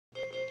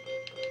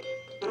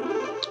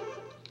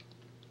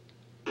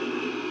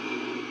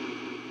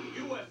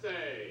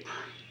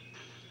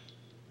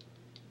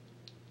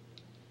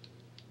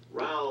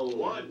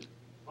one,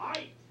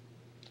 fight!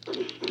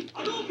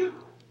 Hadouken!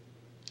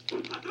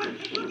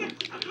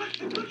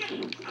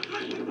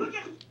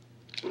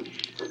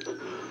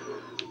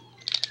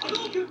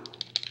 Hadouken!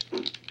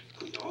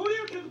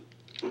 Shoryuken!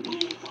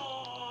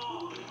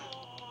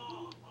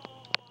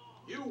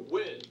 You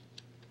win!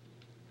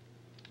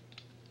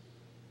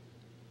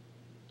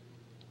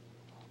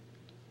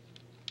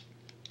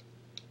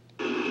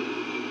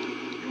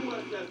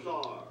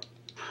 USSR.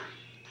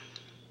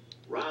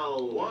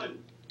 Round one,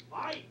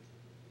 fight!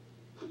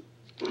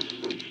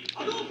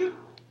 Hadouken!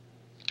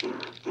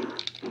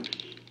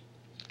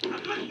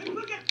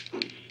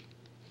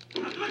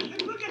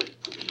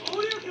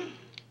 Shoryuken!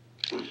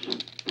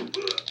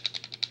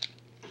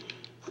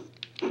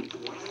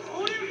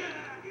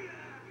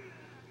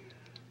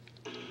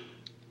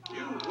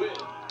 You win!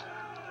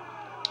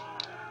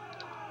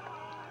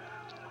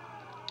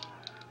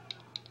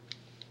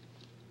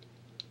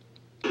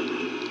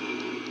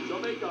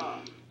 Jamaica.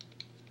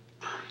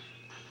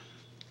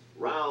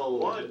 Round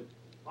one,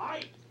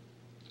 fight!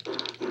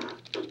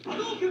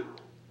 Hadouken!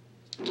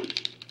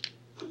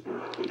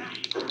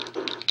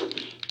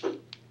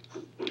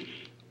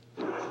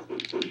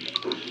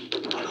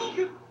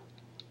 Hadouken!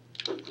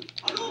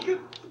 Hadouken!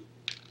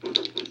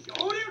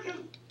 Shoryuken!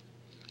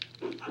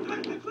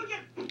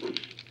 Hadouken!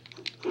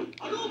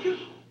 Hadouken!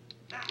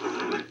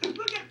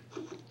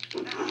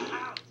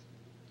 Out!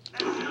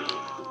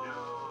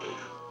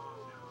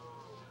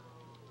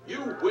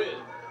 You win!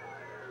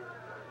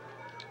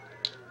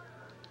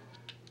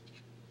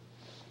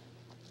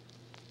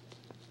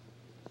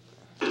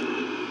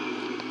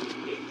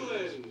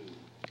 England.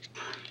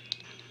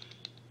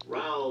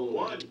 Round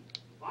one,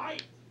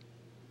 fight!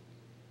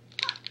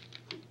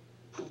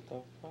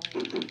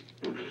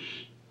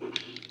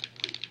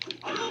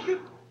 Hadouken!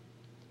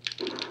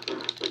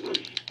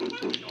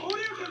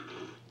 Shoryuken!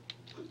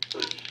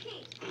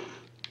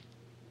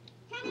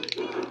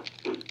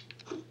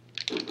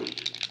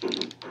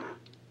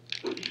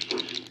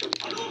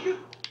 Hadouken!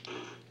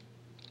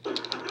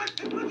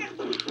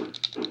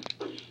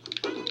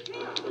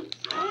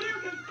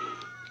 Shoryuken!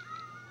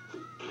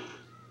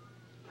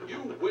 You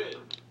win!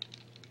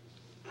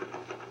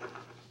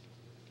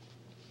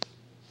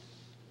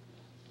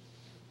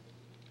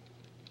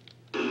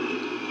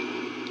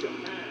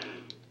 Japan.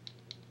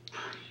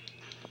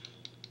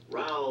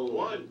 Round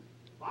one,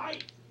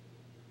 fight!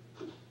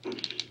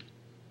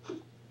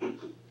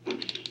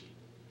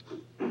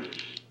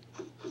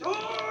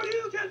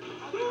 Shoryuken!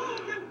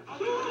 Hadouken!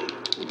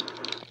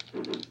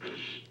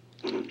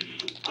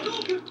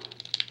 Hadouken!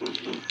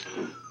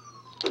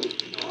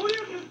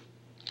 Shoryuken!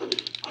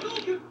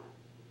 Hadouken!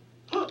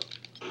 Huh!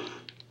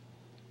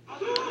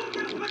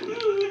 Hadouken!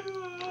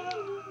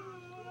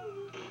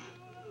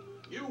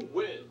 You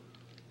win!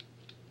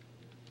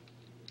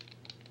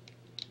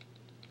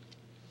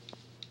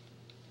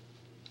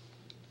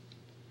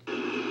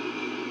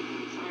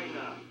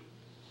 China.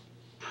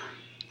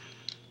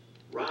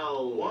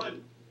 Round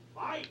one,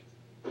 fight!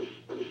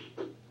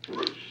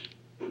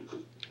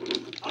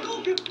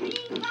 Hadouken!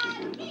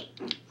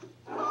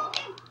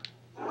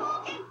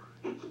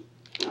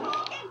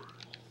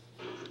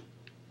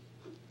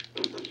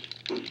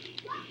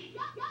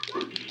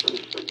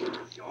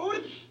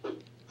 Shoryuken!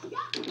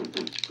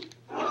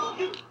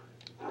 Hadouken!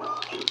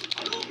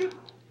 Hadouken!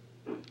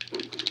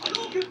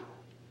 Hadouken!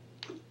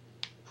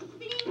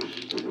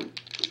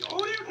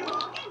 Shoryuken!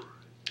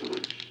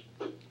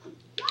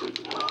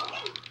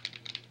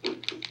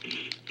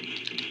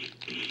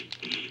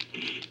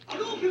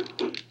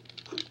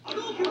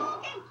 Hadouken!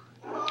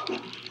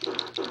 Hadouken!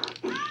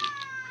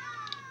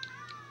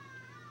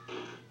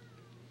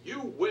 You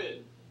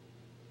win!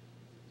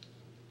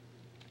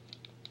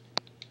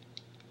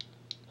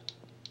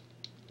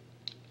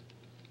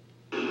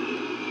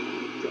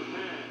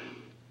 Japan.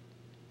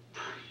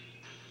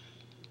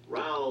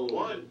 Round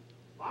one,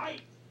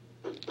 fight!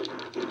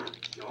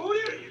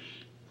 Shoryuken!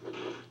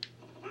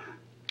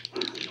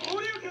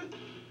 Shoryuken!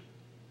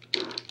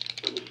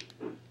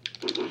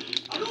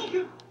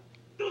 Hadouken!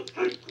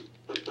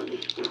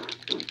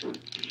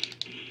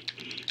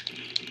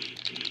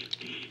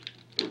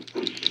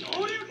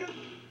 Shoryuken!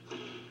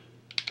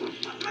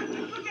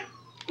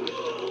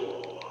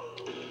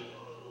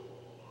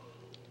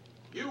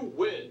 You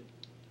win!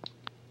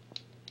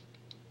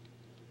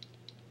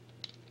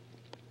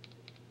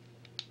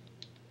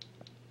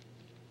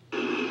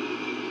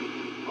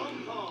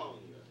 Hong Kong.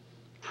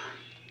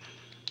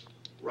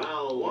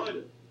 Round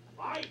one,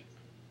 fight!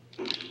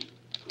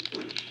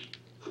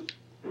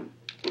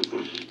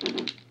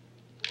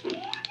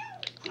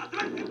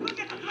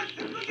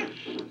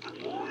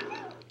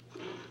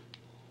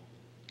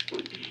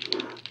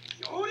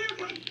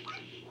 Shoryuken!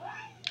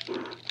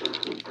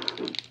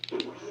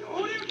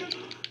 Shoryuken!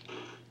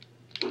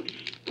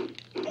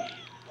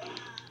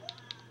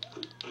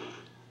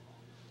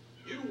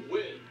 You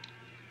win!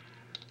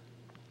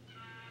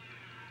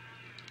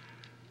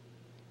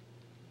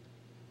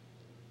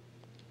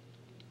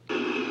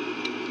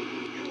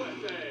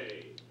 USA.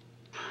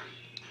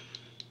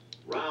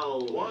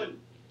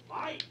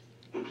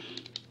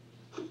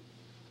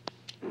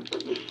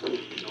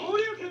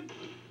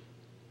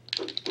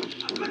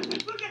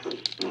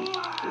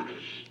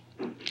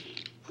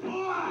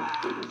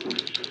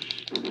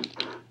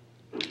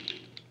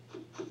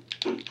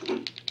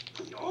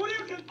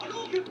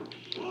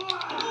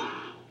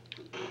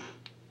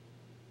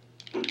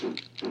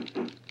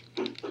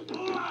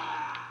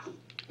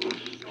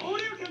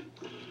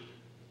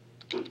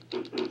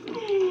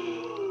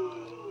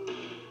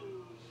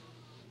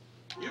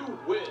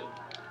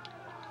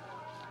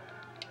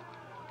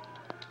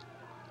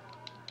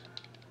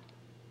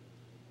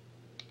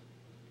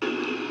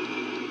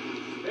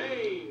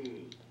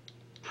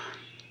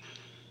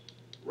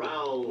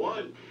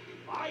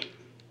 Fight!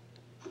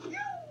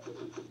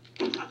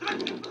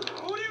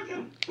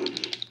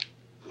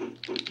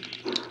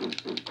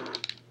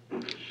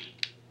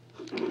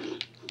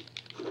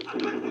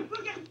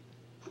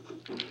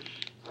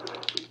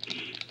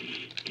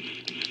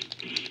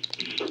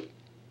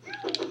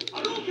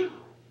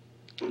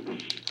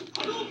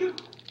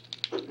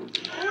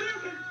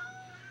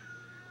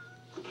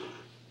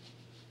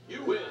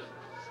 You win!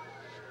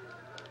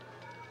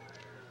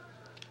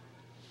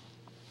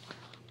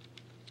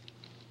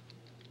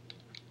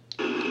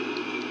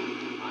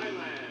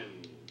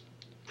 Thailand!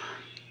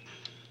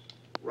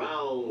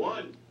 Round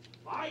one,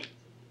 fight!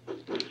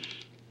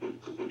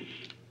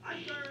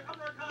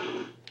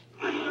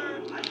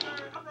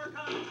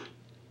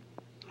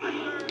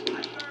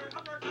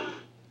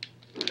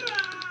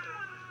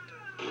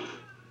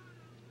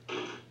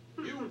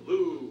 You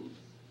lose!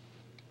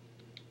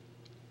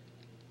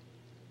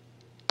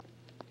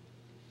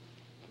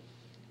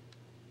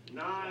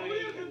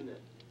 Nine!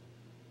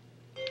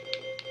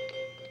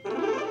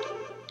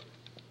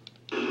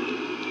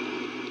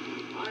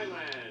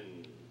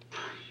 Thailand!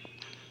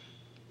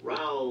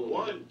 Round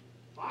one,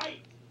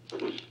 fight!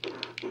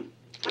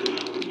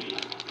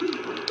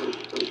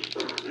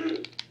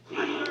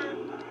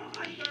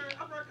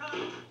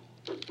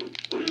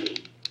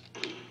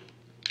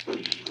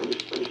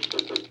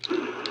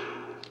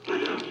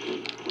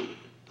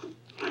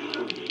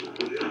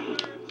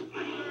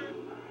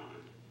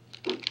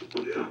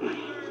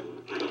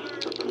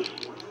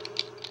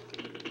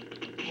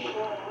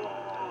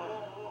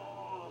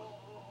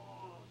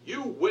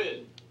 You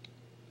win!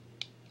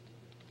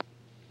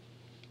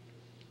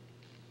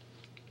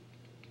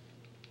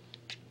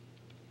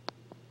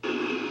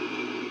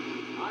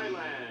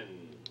 Thailand!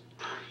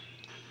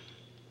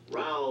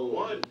 Round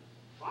one,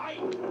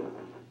 fight!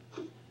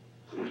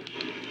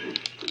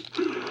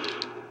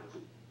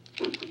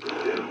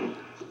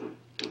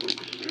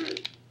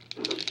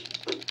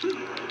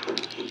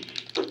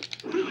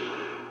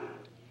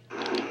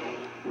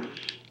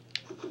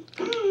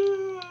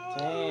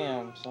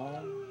 Damn,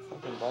 son.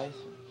 Fucking bison.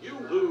 You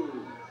lose!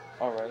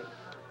 Alright,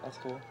 that's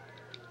cool.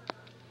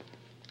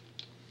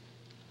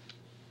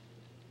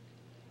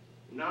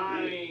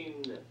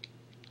 Nine!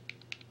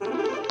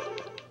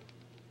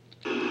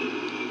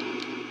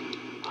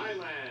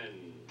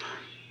 Thailand!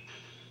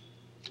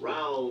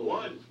 Round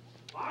one,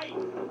 fight!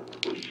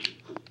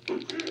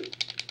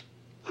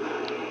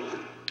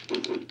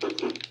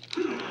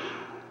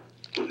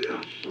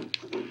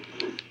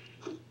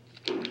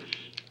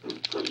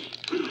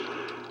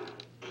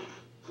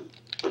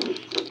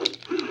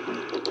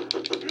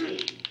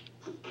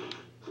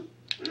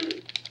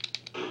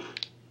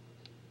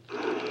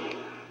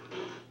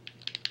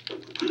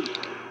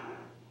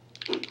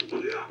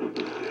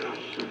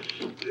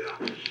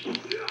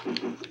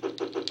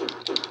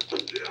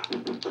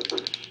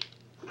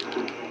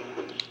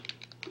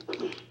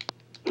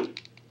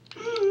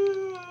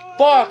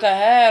 Fuck, I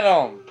had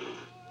him!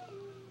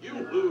 You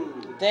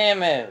lose!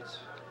 Damn it!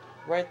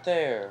 Right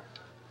there.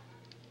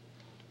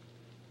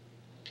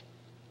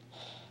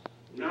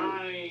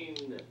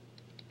 Nine!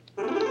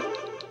 I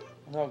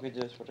know I could do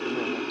this for the kill.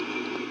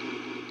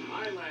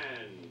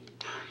 Thailand!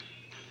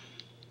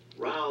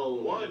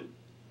 Round one,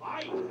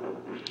 fight!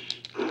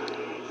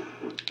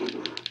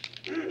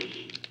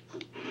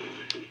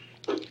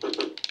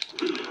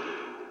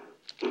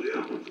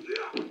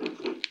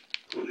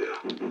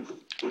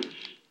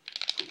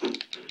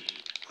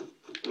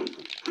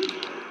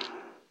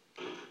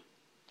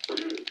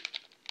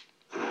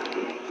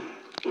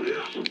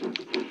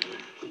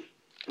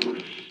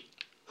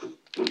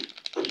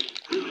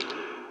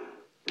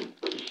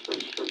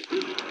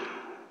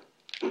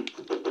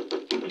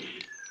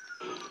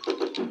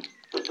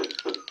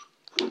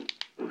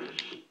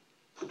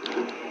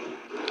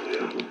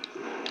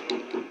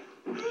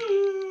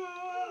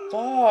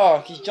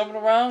 Fuck, he's jumping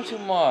around too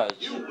much.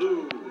 You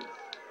lose!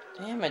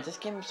 Damn it, this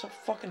game is so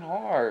fucking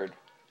hard.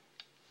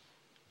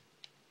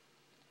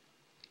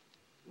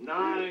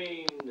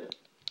 Nine!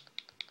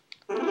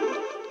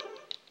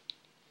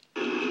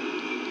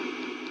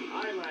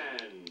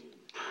 Thailand!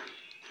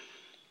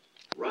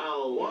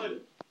 Round one,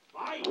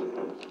 fight!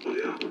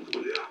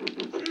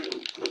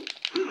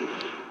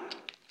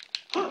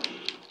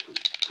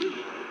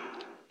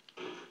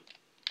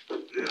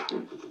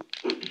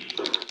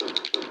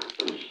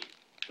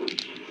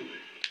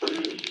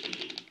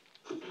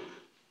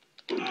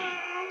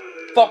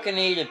 Fucking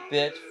eat it,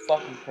 bitch.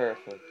 Fucking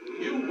perfect.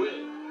 You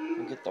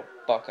win! Get the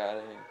fuck out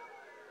of here.